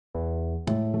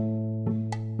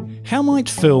How might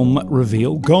film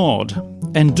reveal God?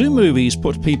 And do movies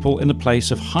put people in a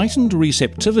place of heightened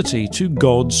receptivity to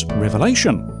God's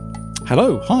revelation?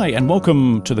 Hello, hi, and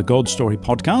welcome to the God Story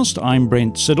podcast. I'm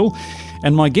Brent Siddle,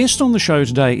 and my guest on the show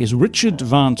today is Richard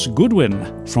Vance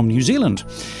Goodwin from New Zealand.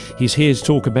 He's here to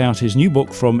talk about his new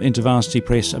book from InterVarsity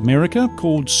Press America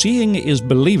called Seeing is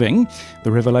Believing,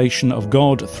 The Revelation of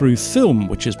God Through Film,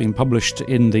 which has been published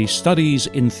in the Studies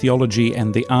in Theology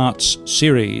and the Arts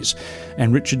series.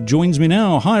 And Richard joins me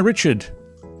now. Hi, Richard.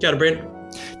 Kia ora,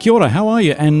 Brent. Kia ora, how are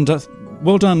you? And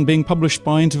well done being published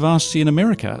by InterVarsity in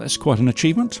America. That's quite an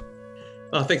achievement.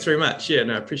 Oh, thanks very much. Yeah,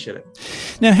 no, I appreciate it.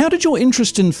 Now, how did your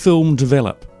interest in film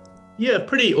develop? Yeah,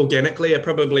 pretty organically. I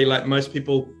probably, like most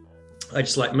people, I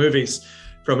just like movies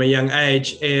from a young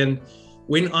age. And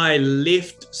when I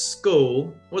left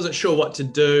school, I wasn't sure what to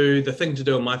do. The thing to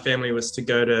do in my family was to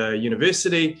go to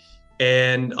university.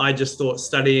 And I just thought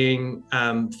studying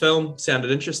film sounded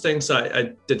interesting. So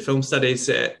I did film studies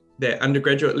at that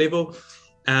undergraduate level.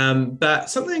 But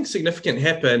something significant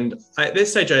happened. At that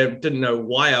stage, I didn't know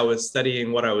why I was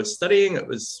studying what I was studying. It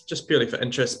was just purely for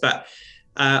interest. But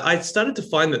I started to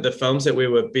find that the films that we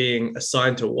were being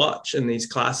assigned to watch in these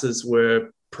classes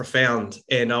were profound,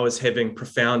 and I was having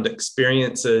profound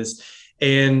experiences.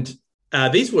 And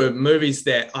these were movies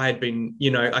that I had been,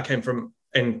 I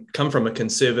come from a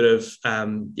conservative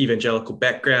evangelical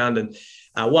background. And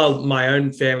while my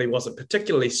own family wasn't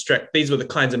particularly strict, these were the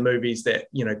kinds of movies that,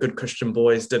 good Christian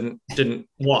boys didn't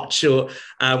watch or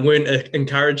weren't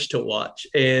encouraged to watch.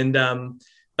 And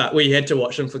but we had to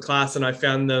watch them for class, and I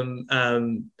found them,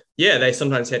 they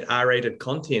sometimes had R-rated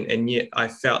content, and yet I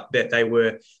felt that they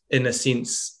were, in a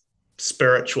sense,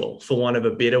 spiritual, for want of a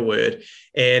better word.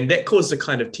 And that caused a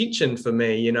kind of tension for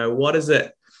me. What is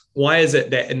it? Why is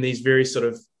it that in these very sort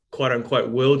of quote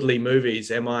unquote worldly movies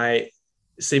am I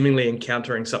seemingly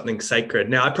encountering something sacred?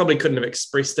 Now, I probably couldn't have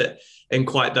expressed it in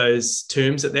quite those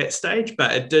terms at that stage,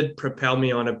 but it did propel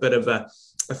me on a bit of a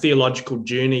theological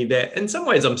journey that in some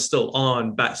ways I'm still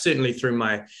on, but certainly through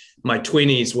my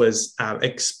 20s was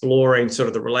exploring sort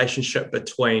of the relationship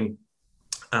between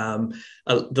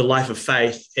the life of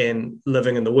faith and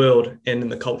living in the world and in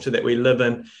the culture that we live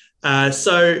in. I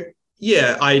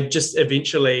just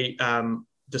eventually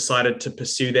decided to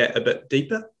pursue that a bit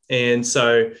deeper. And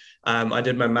so I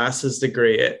did my master's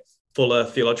degree at Fuller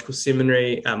Theological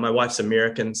Seminary. My wife's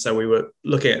American, so we were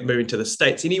looking at moving to the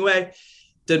States anyway.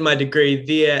 Did my degree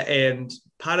there, and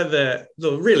part of the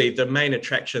main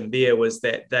attraction there was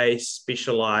that they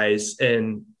specialize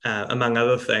in, among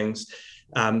other things,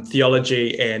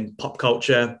 theology and pop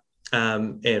culture,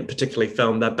 and particularly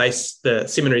film. The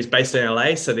seminary is based in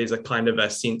LA, so there's a kind of a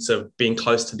sense of being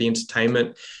close to the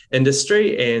entertainment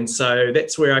industry. And so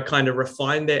that's where I kind of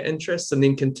refined that interest and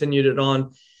then continued it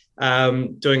on,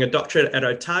 doing a doctorate at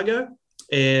Otago.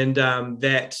 And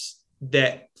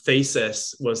that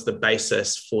thesis was the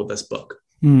basis for this book.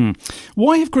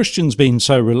 Why have Christians been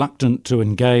so reluctant to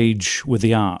engage with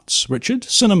the arts, Richard?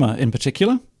 Cinema in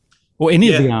particular? Or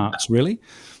any of the arts, really?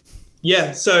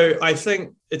 Yeah, so I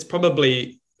think it's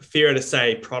probably fairer to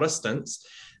say Protestants,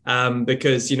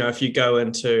 because, if you go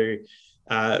into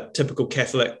a typical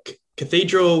Catholic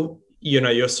cathedral,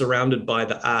 you're surrounded by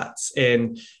the arts.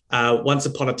 And once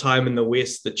upon a time in the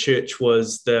West, the church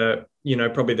was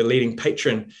probably the leading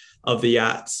patron of the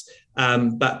arts.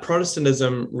 But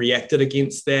Protestantism reacted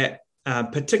against that,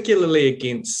 particularly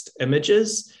against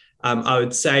images. I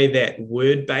would say that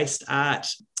word-based art,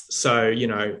 so,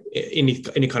 any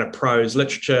kind of prose,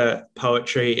 literature,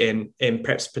 poetry, and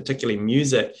perhaps particularly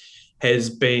music has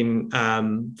been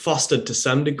fostered to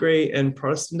some degree in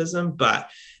Protestantism, but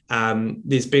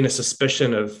there's been a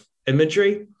suspicion of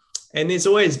imagery. And there's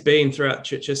always been throughout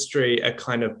church history a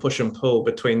kind of push and pull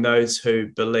between those who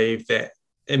believe that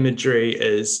imagery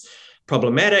is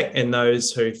problematic and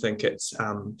those who think it's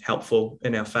helpful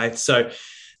in our faith. So,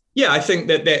 I think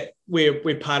that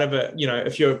we're part of it.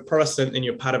 If you're a Protestant, then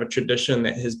you're part of a tradition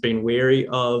that has been wary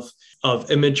of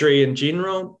imagery in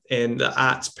general and the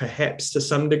arts perhaps to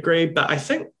some degree. But I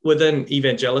think within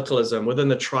evangelicalism, within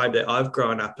the tribe that I've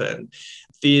grown up in,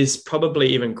 there's probably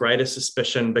even greater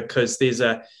suspicion because there's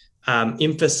a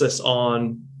emphasis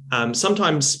on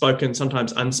sometimes spoken,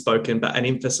 sometimes unspoken, but an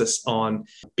emphasis on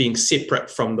being separate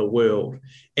from the world.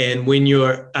 And when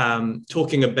you're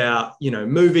talking about,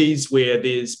 movies where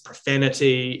there's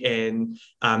profanity and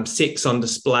sex on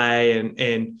display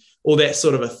and all that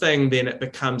sort of a thing, then it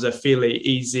becomes a fairly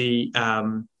easy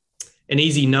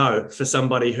no for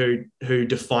somebody who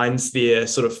defines their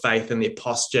sort of faith and their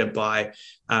posture by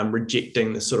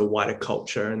rejecting the sort of wider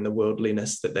culture and the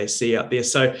worldliness that they see out there.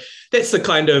 So that's the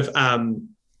kind of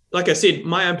like I said,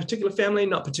 my own particular family,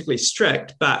 not particularly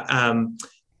strict, but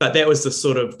that was the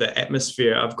sort of the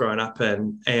atmosphere I've grown up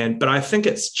in. But I think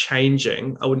it's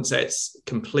changing. I wouldn't say it's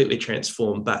completely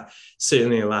transformed, but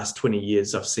certainly in the last 20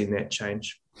 years, I've seen that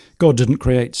change. God didn't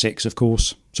create sex, of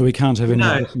course, so we can't have any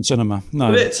of it in cinema.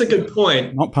 No, that's a good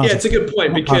point. It's a good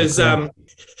point because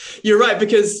you're right.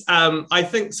 Because I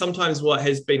think sometimes what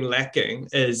has been lacking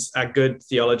is a good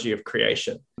theology of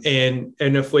creation, and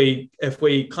if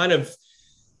we kind of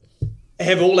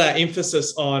have all our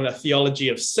emphasis on a theology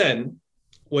of sin,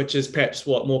 which is perhaps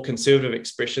what more conservative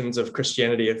expressions of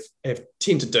Christianity have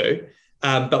tend to do,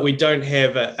 but we don't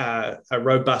have a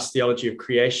robust theology of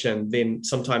creation, then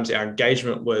sometimes our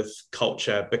engagement with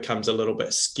culture becomes a little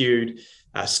bit skewed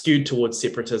towards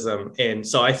separatism. And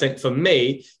so I think for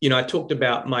me, I talked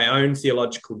about my own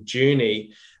theological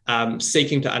journey,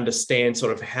 seeking to understand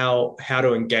sort of how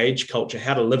to engage culture,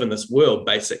 how to live in this world,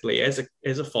 basically, as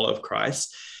a follower of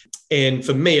Christ. And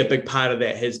for me, a big part of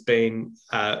that has been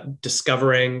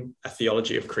discovering a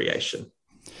theology of creation.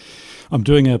 I'm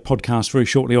doing a podcast very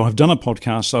shortly, or I've done a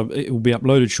podcast, it will be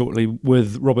uploaded shortly,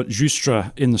 with Robert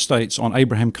Joustra in the States on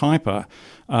Abraham Kuyper.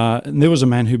 And there was a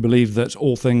man who believed that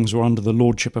all things were under the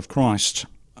lordship of Christ,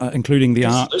 including the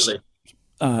arts,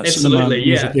 cinema,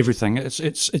 music, everything.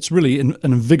 It's really an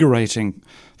invigorating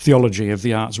theology of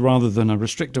the arts rather than a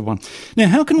restrictive one. Now,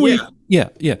 how can we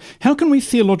how can we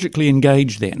theologically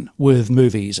engage then with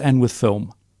movies and with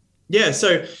film? Yeah,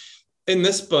 so in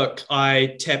this book,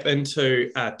 I tap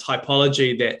into a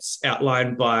typology that's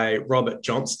outlined by Robert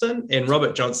Johnston. And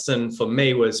Robert Johnston, for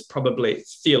me, was probably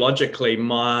theologically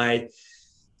my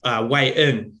way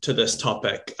into this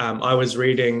topic. I was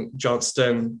reading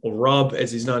Johnston, or Rob,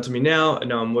 as he's known to me now. I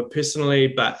know him more personally,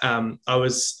 but I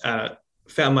was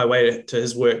found my way to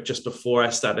his work just before I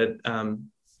started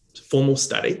formal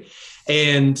study.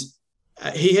 And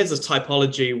he has a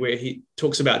typology where he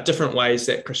talks about different ways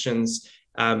that Christians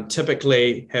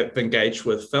typically have engaged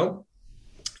with film.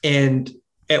 And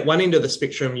at one end of the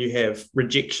spectrum, you have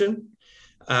rejection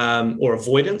or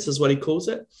avoidance is what he calls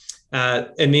it.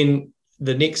 And then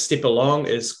the next step along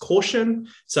is caution.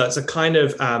 So it's a kind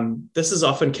of, this is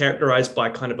often characterized by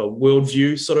kind of a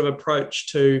worldview sort of approach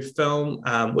to film,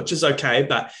 which is okay,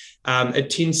 but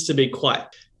it tends to be quite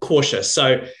cautious.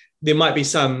 So there might be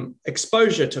some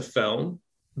exposure to film,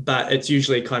 but it's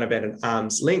usually kind of at an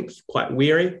arm's length, quite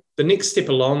wary. The next step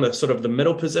along, the sort of the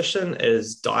middle position,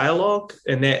 is dialogue,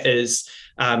 and that is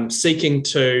seeking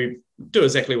to do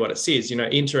exactly what it says,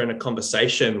 enter in a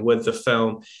conversation with the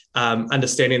film,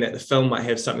 understanding that the film might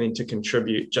have something to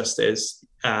contribute, just as,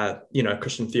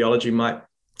 Christian theology might.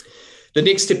 The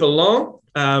next step along,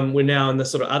 we're now on the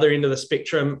sort of other end of the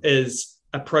spectrum, is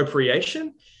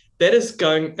appropriation. That is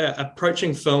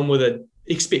approaching film with an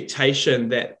expectation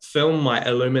that film might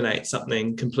illuminate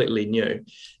something completely new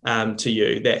to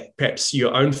you, that perhaps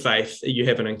your own faith you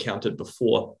haven't encountered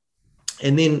before.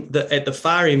 And then at the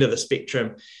far end of the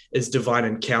spectrum is divine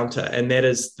encounter. And that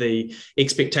is the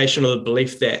expectation or the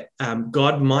belief that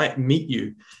God might meet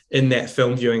you in that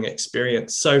film viewing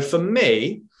experience. So for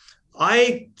me,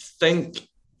 I think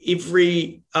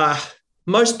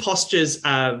most postures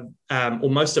or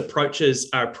most approaches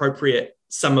are appropriate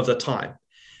some of the time.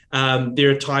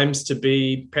 There are times to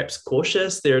be perhaps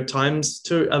cautious. There are times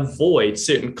to avoid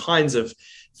certain kinds of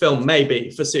film,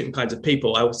 maybe for certain kinds of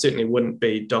people. I certainly wouldn't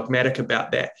be dogmatic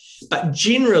about that. But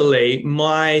generally,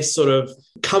 my sort of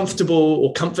comfortable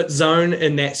or comfort zone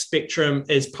in that spectrum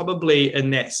is probably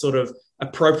in that sort of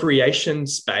appropriation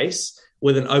space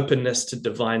with an openness to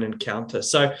divine encounter.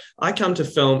 So I come to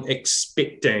film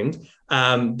expecting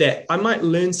that I might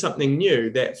learn something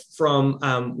new, that from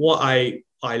what I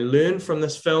learn from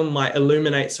this film might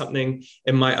illuminate something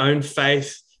in my own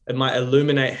faith. It might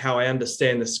illuminate how I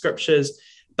understand the scriptures.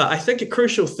 But I think a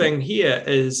crucial thing here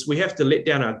is we have to let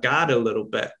down our guard a little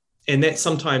bit. And that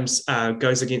sometimes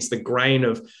goes against the grain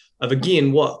of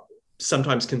again, what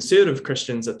sometimes conservative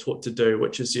Christians are taught to do,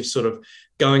 which is you're sort of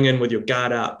going in with your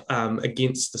guard up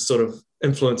against the sort of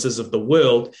influences of the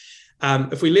world.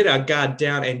 If we let our guard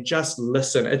down and just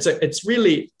listen, it's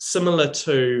really similar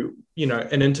to,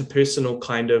 an interpersonal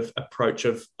kind of approach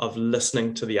of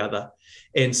listening to the other.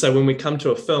 And so when we come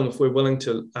to a film, if we're willing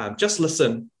to just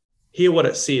listen, hear what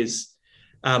it says,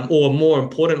 or more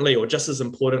importantly, or just as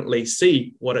importantly,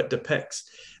 see what it depicts,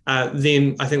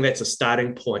 then I think that's a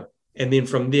starting point. And then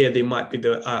from there might be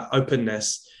the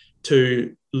openness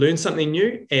to learn something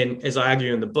new. And as I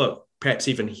argue in the book, perhaps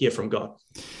even hear from God.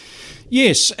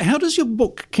 Yes. How does your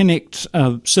book connect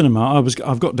cinema?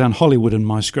 I've got down Hollywood in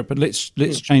my script, but let's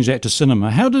change that to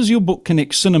cinema. How does your book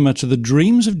connect cinema to the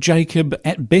dreams of Jacob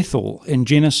at Bethel in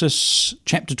Genesis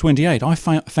chapter 28? I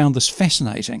found this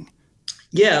fascinating.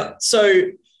 Yeah. So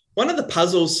one of the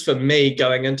puzzles for me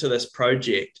going into this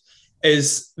project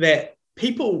is that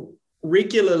people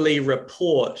regularly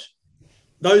report,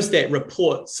 those that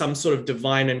report some sort of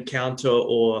divine encounter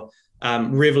or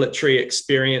revelatory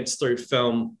experience through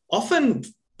film often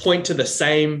point to the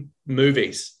same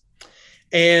movies.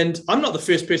 And I'm not the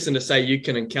first person to say you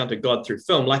can encounter God through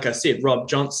film. Like I said, Rob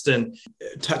Johnston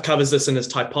covers this in his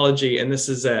typology, and this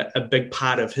is a big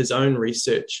part of his own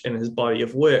research and his body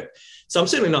of work. So I'm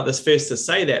certainly not the first to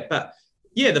say that. But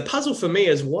yeah, the puzzle for me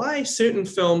is why certain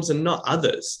films and not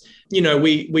others. You know,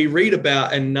 we read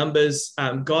about in Numbers,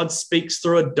 God speaks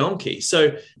through a donkey.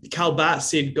 So Karl Barth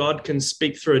said God can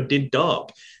speak through a dead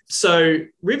dog. So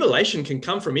revelation can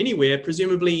come from anywhere,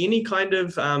 presumably any kind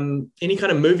of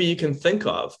movie you can think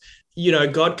of. You know,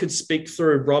 God could speak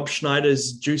through Rob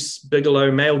Schneider's Juice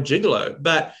Bigelow, Male Gigolo,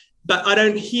 but I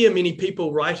don't hear many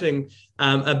people writing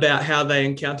about how they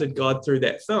encountered God through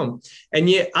that film. And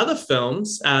yet other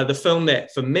films, the film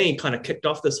that for me kind of kicked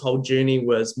off this whole journey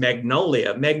was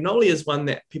Magnolia. Magnolia is one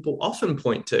that people often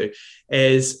point to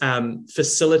as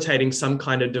facilitating some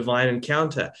kind of divine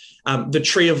encounter. The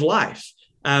Tree of Life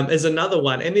is another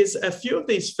one. And there's a few of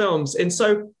these films. And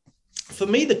so for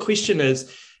me, the question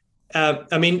is,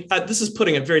 this is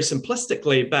putting it very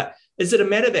simplistically, but is it a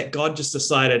matter that God just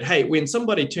decided, hey, when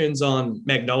somebody turns on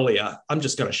Magnolia, I'm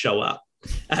just going to show up?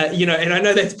 And I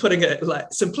know that's putting it like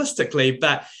simplistically,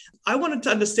 but I wanted to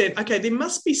understand, okay, there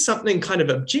must be something kind of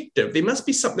objective. There must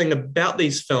be something about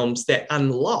these films that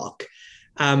unlock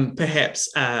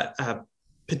perhaps a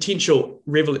potential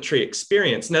revelatory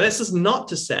experience. Now, this is not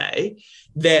to say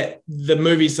that the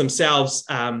movies themselves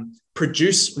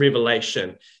produce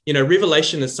revelation. You know,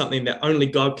 revelation is something that only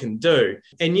God can do.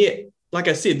 And yet, like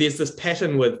I said, there's this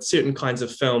pattern with certain kinds of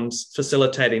films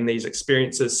facilitating these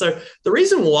experiences. So the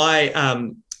reason why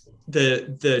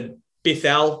the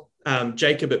Bethel,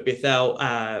 Jacob at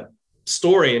Bethel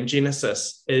story in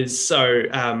Genesis is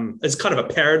kind of a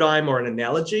paradigm or an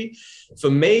analogy for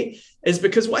me is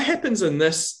because what happens in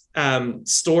this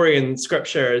story in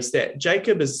Scripture is that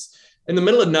Jacob is in the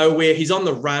middle of nowhere. He's on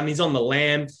the run. He's on the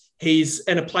lam. He's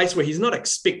in a place where he's not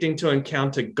expecting to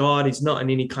encounter God. He's not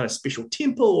in any kind of special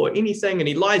temple or anything. And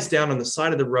he lies down on the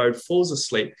side of the road, falls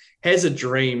asleep, has a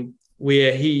dream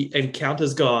where he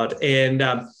encounters God. And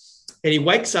he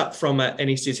wakes up from it and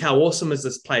he says, how awesome is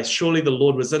this place? Surely the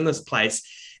Lord was in this place.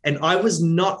 And I was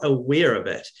not aware of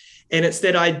it. And it's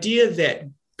that idea that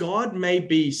God may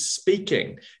be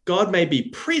speaking, God may be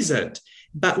present,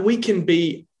 but we can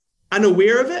be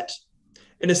unaware of it,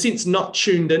 in a sense, not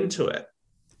tuned into it.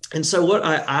 And so what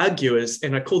I argue is,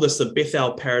 and I call this the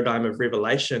Bethel paradigm of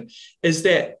revelation, is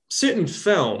that certain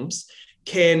films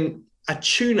can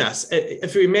attune us.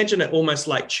 If you imagine it almost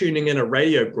like tuning in a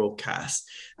radio broadcast,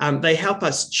 they help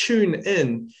us tune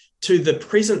in to the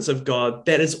presence of God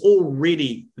that is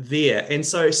already there. And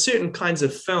so certain kinds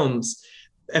of films,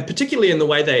 and particularly in the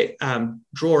way they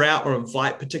draw out or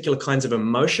invite particular kinds of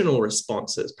emotional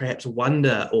responses, perhaps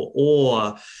wonder or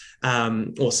awe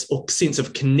or sense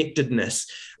of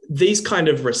connectedness, these kind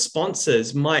of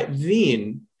responses might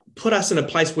then put us in a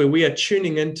place where we are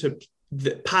tuning into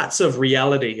the parts of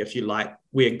reality, if you like,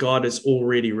 where God is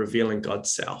already revealing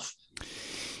God's self.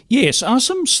 Yes. Are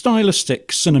some stylistic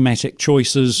cinematic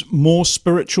choices more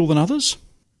spiritual than others?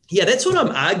 Yeah, that's what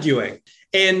I'm arguing.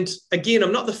 And again,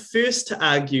 I'm not the first to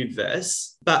argue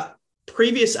this, but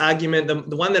previous argument,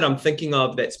 the one that I'm thinking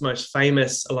of that's most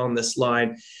famous along this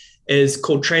line is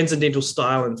called Transcendental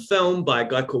Style in Film by a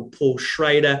guy called Paul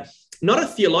Schrader, not a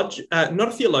theologian,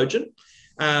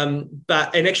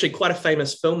 but actually quite a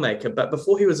famous filmmaker. But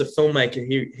before he was a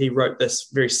filmmaker, he wrote this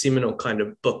very seminal kind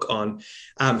of book on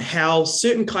how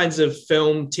certain kinds of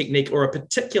film technique, or a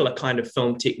particular kind of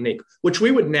film technique, which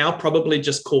we would now probably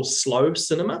just call slow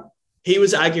cinema. He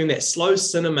was arguing that slow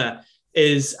cinema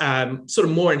is sort of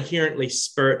more inherently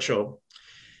spiritual.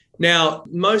 Now,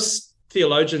 most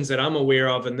theologians that I'm aware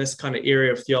of in this kind of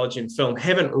area of theology and film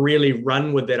haven't really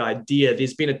run with that idea.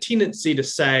 There's been a tendency to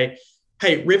say,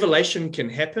 hey, revelation can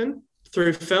happen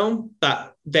through film,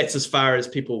 but that's as far as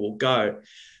people will go.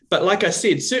 But like I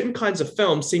said, certain kinds of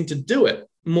films seem to do it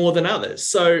more than others.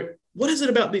 So what is it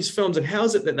about these films and how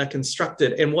is it that they're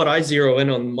constructed? And what I zero in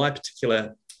on my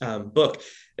particular book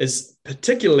is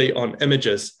particularly on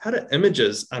images. How do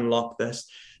images unlock this?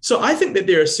 So I think that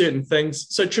there are certain things.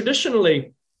 So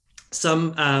traditionally,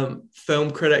 some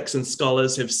film critics and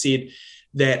scholars have said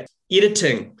that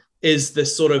editing is the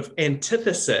sort of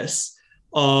antithesis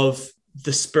of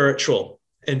the spiritual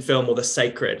in film or the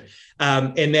sacred.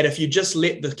 And that if you just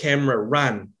let the camera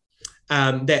run,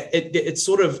 that it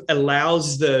sort of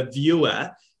allows the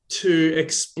viewer to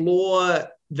explore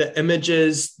the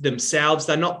images themselves.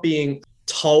 They're not being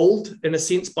told, in a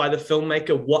sense, by the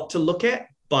filmmaker what to look at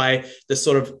by the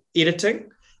sort of editing.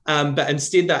 But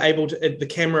instead they're able to, the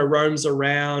camera roams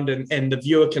around and the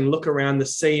viewer can look around the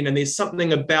scene. And there's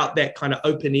something about that kind of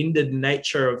open-ended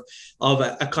nature of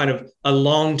a kind of a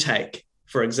long take,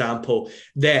 for example,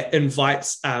 that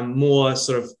invites more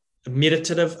sort of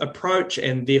meditative approach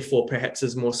and therefore perhaps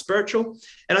is more spiritual.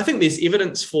 And I think there's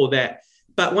evidence for that.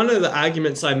 But one of the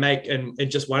arguments I make in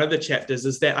just one of the chapters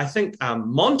is that I think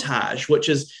montage, which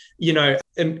is,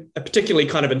 a particularly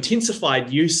kind of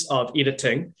intensified use of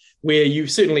editing, where you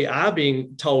certainly are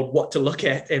being told what to look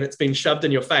at and it's been shoved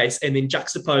in your face and then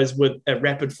juxtaposed with a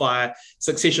rapid fire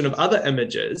succession of other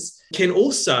images, can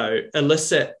also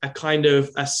elicit a kind of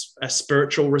a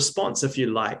spiritual response, if you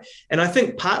like. And I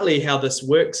think partly how this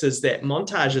works is that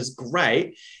montage is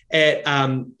great at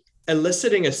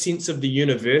eliciting a sense of the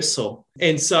universal.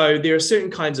 And so there are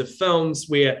certain kinds of films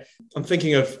where I'm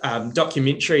thinking of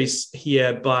documentaries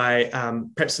here by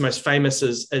perhaps the most famous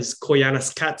is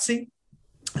Koyaanisqatsi,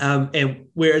 and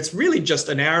where it's really just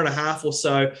an hour and a half or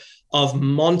so of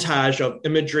montage of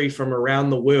imagery from around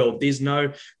the world. There's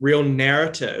no real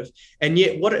narrative. And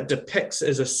yet what it depicts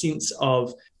is a sense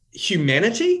of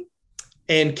humanity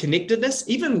and connectedness,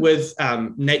 even with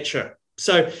nature.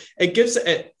 So it gives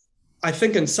it, I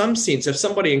think in some sense, if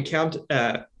somebody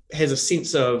has a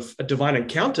sense of a divine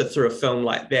encounter through a film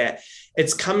like that,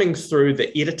 it's coming through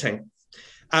the editing.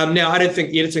 Now, I don't think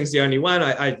editing is the only one.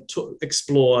 I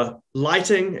explore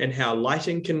lighting and how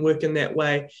lighting can work in that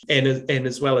way, and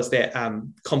as well as that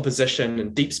composition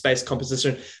and deep space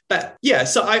composition. But yeah,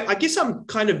 so I guess I'm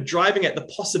kind of driving at the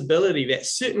possibility that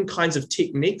certain kinds of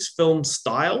techniques, film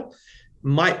style,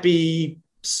 might be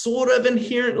sort of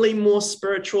inherently more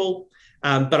spiritual,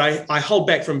 but I hold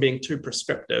back from being too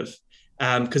prescriptive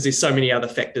because there's so many other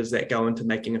factors that go into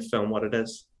making a film what it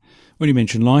is. When you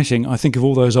mention lighting, I think of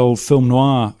all those old film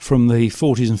noir from the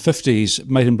 40s and 50s,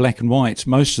 made in black and white,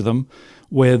 most of them,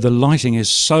 where the lighting is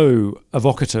so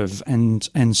evocative and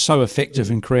so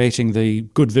effective in creating the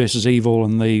good versus evil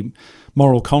and the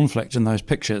moral conflict in those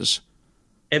pictures.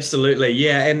 Absolutely,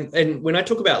 yeah. And when I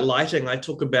talk about lighting, I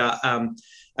talk about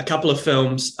a couple of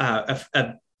films, a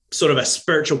sort of a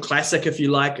spiritual classic, if you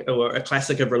like, or a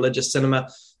classic of religious cinema,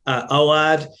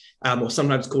 Oad, or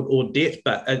sometimes called Audette,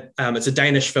 but it's a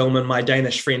Danish film, and my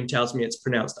Danish friend tells me it's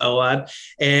pronounced Oad.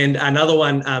 And another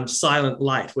one, Silent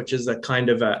Light, which is a kind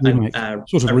of a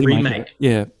remake.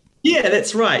 Yeah,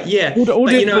 that's right. Yeah,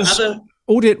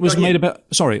 Audette was made about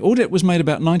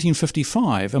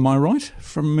 1955. Am I right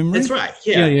from memory? That's right.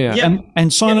 Yeah.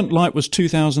 And Silent Light was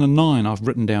 2009. I've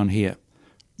written down here.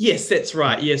 Yes, that's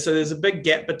right. Yeah, so there's a big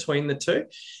gap between the two,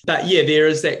 but yeah, there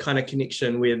is that kind of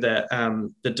connection where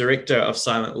the director of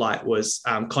Silent Light was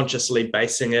consciously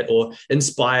basing it or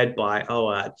inspired by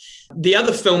Oad. The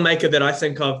other filmmaker that I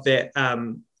think of that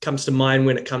comes to mind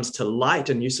when it comes to light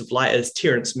and use of light is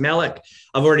Terrence Malick.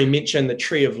 I've already mentioned The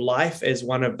Tree of Life as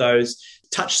one of those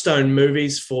touchstone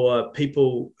movies for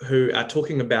people who are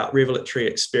talking about revelatory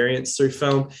experience through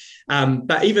film.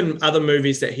 But even other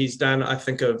movies that he's done, I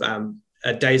think of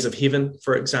Days of Heaven,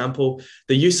 for example.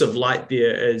 The use of light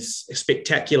there is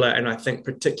spectacular and I think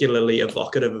particularly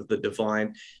evocative of the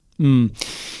divine. In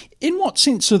what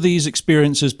sense are these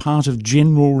experiences part of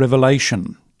general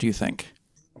revelation, do you think?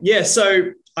 Yeah,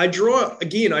 so I draw on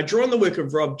the work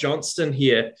of Rob Johnston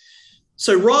here.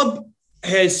 So Rob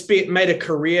has made a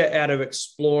career out of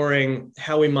exploring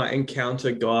how we might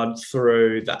encounter God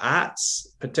through the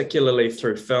arts, particularly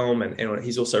through film, and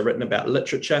he's also written about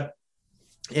literature.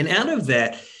 And out of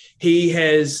that, he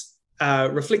has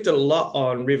reflected a lot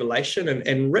on revelation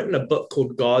and written a book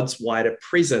called God's Wider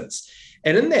Presence.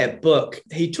 And in that book,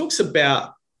 he talks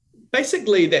about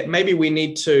basically that maybe we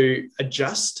need to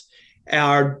adjust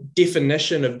our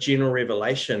definition of general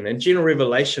revelation. And general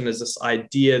revelation is this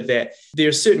idea that there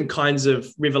are certain kinds of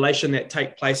revelation that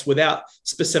take place without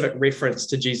specific reference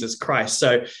to Jesus Christ.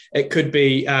 So it could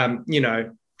be,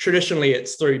 traditionally,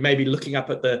 it's through maybe looking up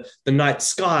at the night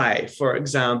sky, for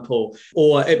example,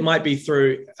 or it might be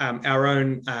through our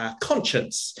own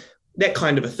conscience, that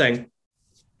kind of a thing.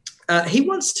 He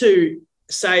wants to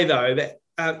say, though, that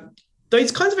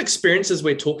those kinds of experiences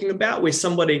we're talking about, where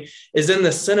somebody is in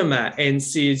the cinema and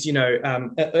says, in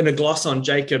a gloss on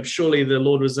Jacob, surely the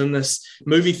Lord was in this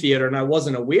movie theater and I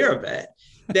wasn't aware of it,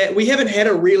 that we haven't had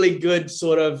a really good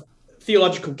sort of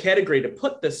theological category to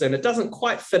put this in. It doesn't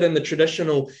quite fit in the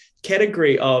traditional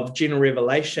category of general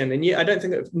revelation. And yet I don't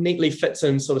think it neatly fits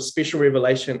in sort of special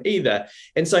revelation either.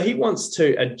 And so he wants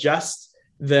to adjust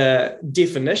the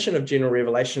definition of general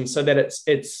revelation so that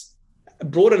it's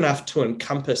broad enough to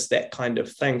encompass that kind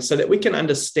of thing so that we can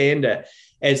understand it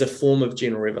as a form of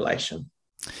general revelation.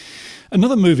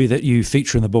 Another movie that you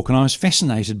feature in the book, and I was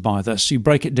fascinated by this, you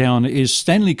break it down, is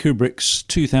Stanley Kubrick's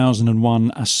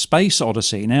 2001 A Space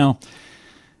Odyssey. Now,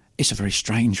 it's a very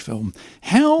strange film.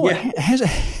 How has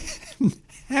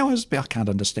I can't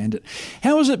understand it.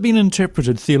 How has it been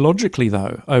interpreted theologically,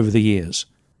 though, over the years?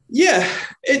 Yeah,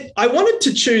 I wanted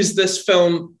to choose this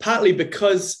film partly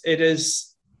because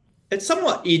it's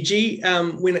somewhat edgy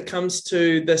when it comes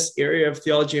to this area of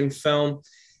theology and film.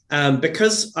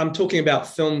 Because I'm talking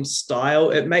about film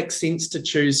style, it makes sense to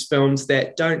choose films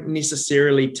that don't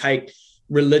necessarily take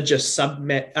religion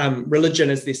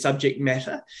as their subject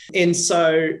matter. And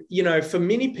so, for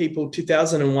many people,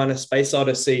 2001: A Space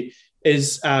Odyssey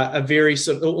is a very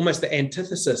sort of almost the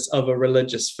antithesis of a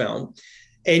religious film.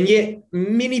 And yet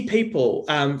many people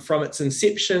from its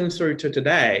inception through to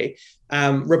today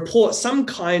report some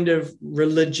kind of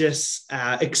religious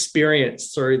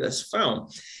experience through this film.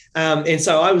 And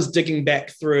so I was digging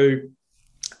back through,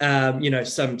 looking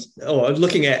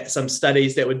at some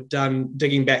studies that were done,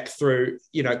 digging back through,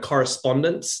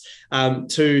 correspondence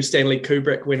to Stanley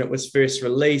Kubrick when it was first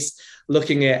released,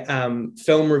 looking at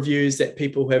film reviews that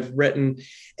people have written.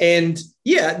 And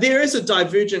there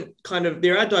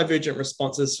are divergent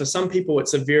responses. For some people,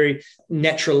 it's a very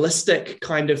naturalistic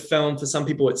kind of film. For some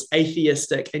people, it's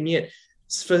atheistic. And yet,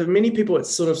 for many people, it's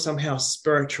sort of somehow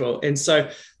spiritual. And so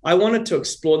I wanted to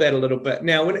explore that a little bit.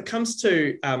 Now, when it comes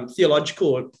to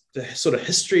the sort of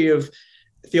history of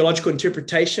theological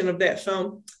interpretation of that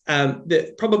film,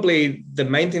 probably the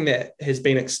main thing that has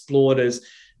been explored is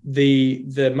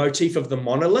the motif of the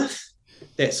monolith,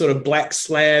 that sort of black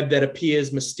slab that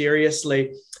appears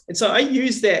mysteriously. And so I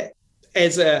use that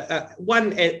as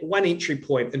one entry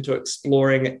point into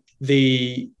exploring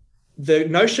the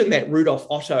notion that Rudolf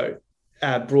Otto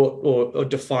brought or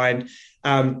defined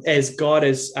as God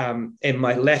as, and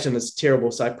my Latin is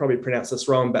terrible, so I probably pronounce this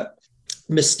wrong, but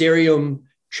mysterium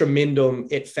tremendum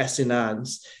et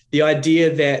fascinans. The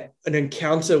idea that an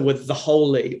encounter with the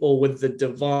holy or with the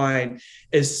divine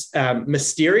is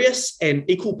mysterious and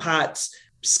equal parts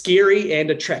scary and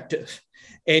attractive.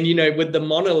 And, with the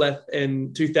monolith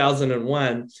in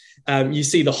 2001, you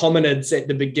see the hominids at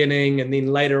the beginning, and then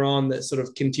later on, the sort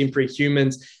of contemporary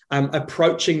humans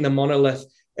approaching the monolith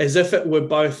as if it were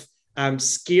both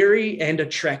scary and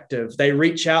attractive. They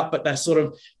reach out, but they're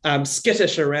sort of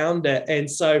skittish around it. And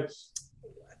so,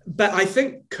 but I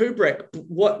think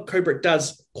what Kubrick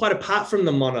does, quite apart from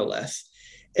the monolith,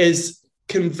 is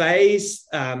conveys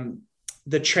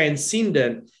the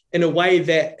transcendent in a way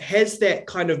that has that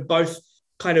both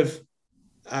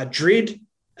dread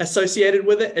associated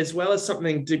with it, as well as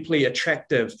something deeply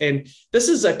attractive. And this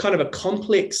is a kind of a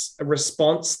complex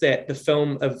response that the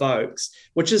film evokes,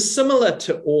 which is similar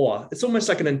to awe. It's almost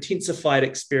like an intensified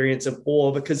experience of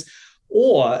awe, because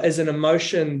awe is an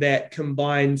emotion that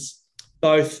combines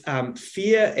both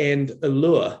fear and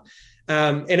allure.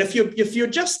 And if you're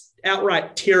just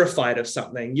outright terrified of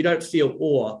something, you don't feel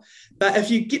awe. But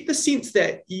if you get the sense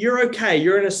that you're okay,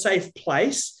 you're in a safe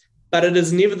place, but it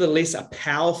is nevertheless a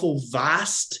powerful,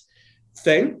 vast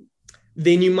thing,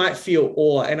 then you might feel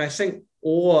awe. And I think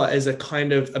awe is a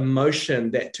kind of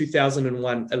emotion that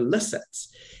 2001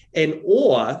 elicits. And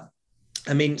awe,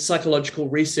 psychological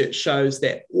research shows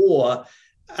that awe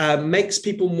makes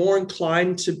people more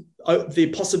inclined to the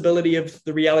possibility of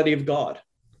the reality of God.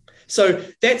 So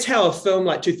that's how a film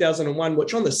like 2001,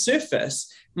 which on the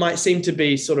surface might seem to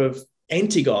be sort of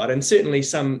anti-God, and certainly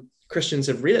some Christians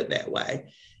have read it that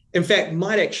way, in fact,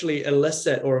 might actually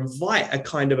elicit or invite a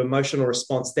kind of emotional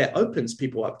response that opens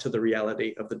people up to the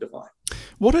reality of the divine.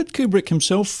 What did Kubrick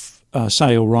himself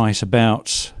say or write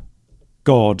about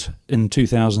God in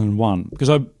 2001? Because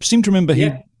I seem to remember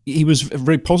he was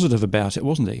very positive about it,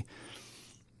 wasn't he?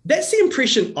 That's the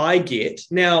impression I get.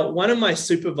 Now, one of my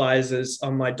supervisors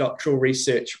on my doctoral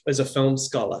research was a film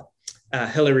scholar,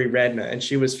 Hilary Radner, and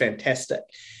she was fantastic.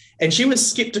 And she was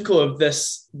skeptical of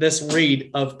this read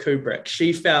of Kubrick.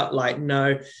 She felt like,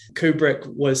 no, Kubrick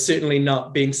was certainly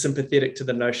not being sympathetic to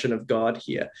the notion of God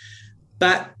here.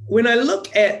 But when I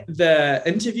look at the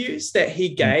interviews that he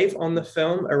gave on the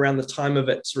film around the time of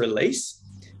its release,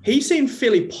 he seemed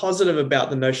fairly positive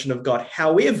about the notion of God.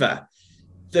 However,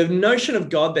 the notion of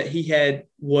God that he had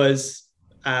was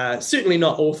certainly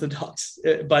not orthodox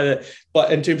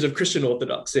but in terms of Christian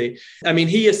orthodoxy. I mean,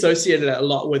 he associated it a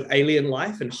lot with alien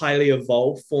life and highly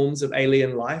evolved forms of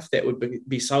alien life that would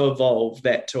be so evolved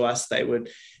that to us they would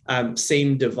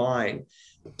seem divine.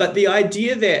 But the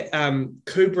idea that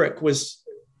Kubrick was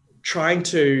trying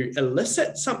to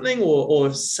elicit something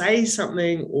or say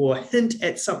something or hint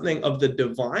at something of the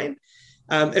divine,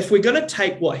 if we're going to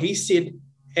take what he said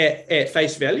at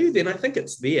face value, then I think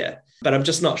it's there. But I'm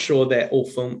just not sure that all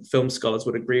film scholars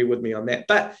would agree with me on that.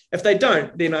 But if they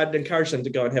don't, then I'd encourage them to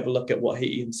go and have a look at what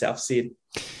he himself said.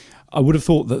 I would have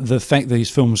thought that the fact that these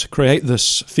films create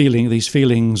this feeling, these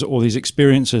feelings or these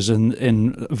experiences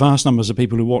in vast numbers of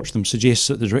people who watch them suggests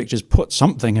that the directors put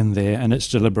something in there and it's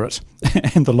deliberate.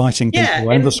 And the lighting people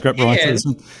and the script writers.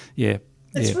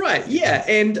 That's right. Yeah.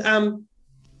 And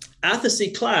Arthur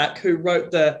C. Clarke, who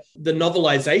wrote the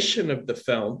novelization of the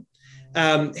film,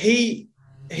 he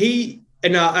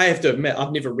and I have to admit,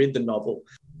 I've never read the novel.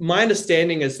 My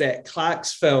understanding is that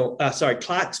Clarke's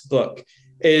book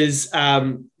is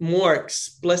more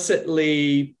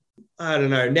explicitly,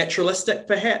 naturalistic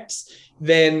perhaps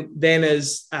than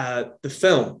is the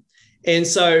film. And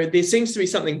so there seems to be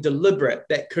something deliberate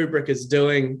that Kubrick is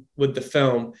doing with the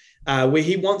film, where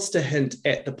he wants to hint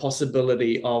at the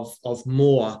possibility of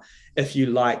more, if you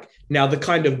like. Now, the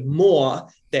kind of more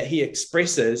that he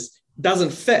expresses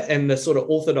doesn't fit in the sort of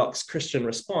orthodox Christian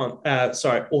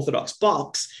orthodox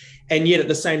box, and yet at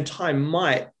the same time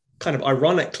might kind of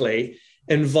ironically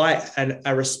invite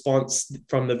a response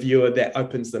from the viewer that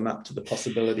opens them up to the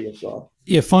possibility of God.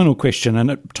 Yeah, final question,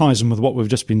 and it ties in with what we've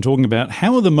just been talking about.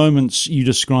 How are the moments you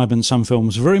describe in some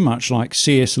films very much like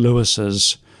C.S.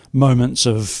 Lewis's moments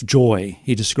of joy?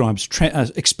 He describes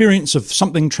experience of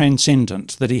something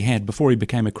transcendent that he had before he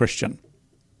became a Christian.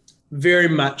 Very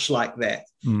much like that.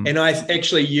 And I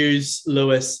actually use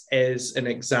Lewis as an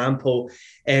example.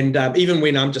 And even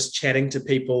when I'm just chatting to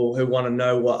people who want to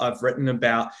know what I've written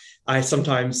about, I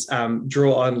sometimes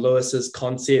draw on Lewis's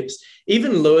concepts.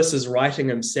 Even Lewis's writing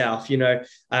himself,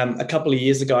 a couple of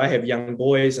years ago, I have young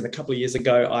boys, and a couple of years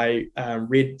ago, I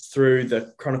read through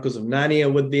the Chronicles of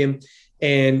Narnia with them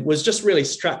and was just really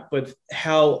struck with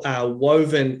how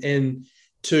woven in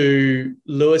to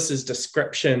Lewis's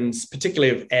descriptions,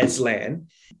 particularly of Aslan,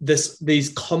 these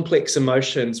complex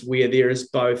emotions where there is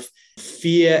both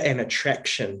fear and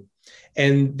attraction.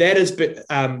 And that has been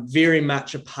very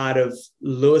much a part of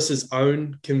Lewis's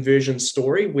own conversion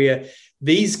story, where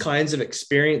these kinds of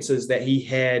experiences that he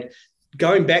had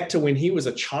going back to when he was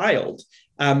a child,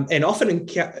 and often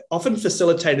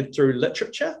facilitated through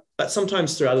literature, but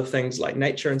sometimes through other things like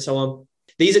nature and so on.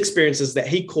 These experiences that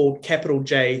he called capital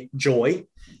J joy.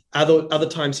 Other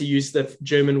times he used the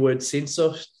German word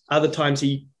Sehnsucht. Other times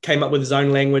he came up with his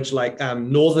own language like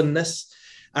northernness.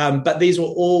 But these were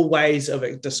all ways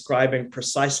of describing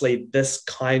precisely this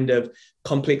kind of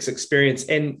complex experience.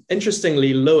 And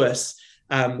interestingly, Lewis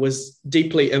was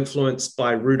deeply influenced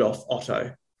by Rudolf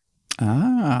Otto.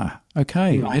 Ah,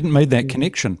 okay. I hadn't made that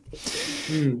connection.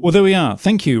 Well, there we are.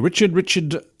 Thank you, Richard.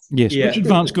 Richard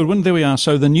Vance Goodwin. There we are.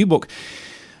 So the new book.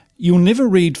 You'll never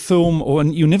read film or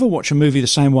you'll never watch a movie the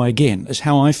same way again, is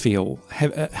how I feel,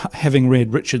 having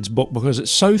read Richard's book, because it's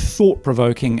so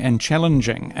thought-provoking and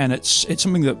challenging, and it's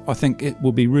something that I think it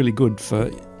will be really good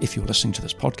for, if you're listening to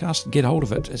this podcast, get hold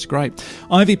of it. It's great.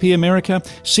 IVP America,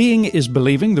 Seeing is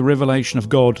Believing, the Revelation of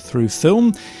God Through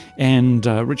Film, and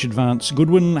Richard Vance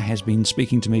Goodwin has been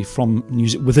speaking to me from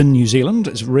within New Zealand.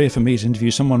 It's rare for me to interview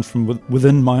someone from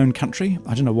within my own country.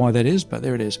 I don't know why that is, but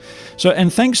there it is. So,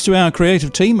 and thanks to our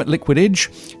creative team at Liquid Edge,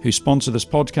 who sponsor this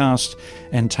podcast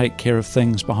and take care of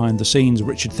things behind the scenes.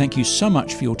 Richard, thank you so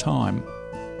much for your time.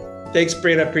 Thanks,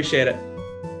 Brent. I appreciate it.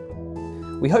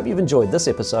 We hope you've enjoyed this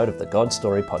episode of the God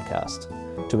Story Podcast.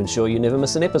 To ensure you never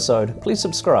miss an episode, please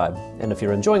subscribe, and if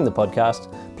you're enjoying the podcast,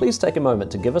 please take a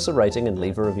moment to give us a rating and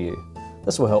leave a review.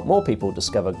 This will help more people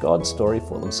discover God's story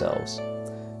for themselves.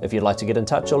 If you'd like to get in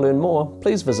touch or learn more,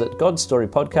 please visit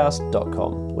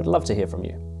godstorypodcast.com. We'd love to hear from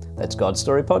you. That's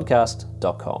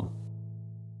godstorypodcast.com.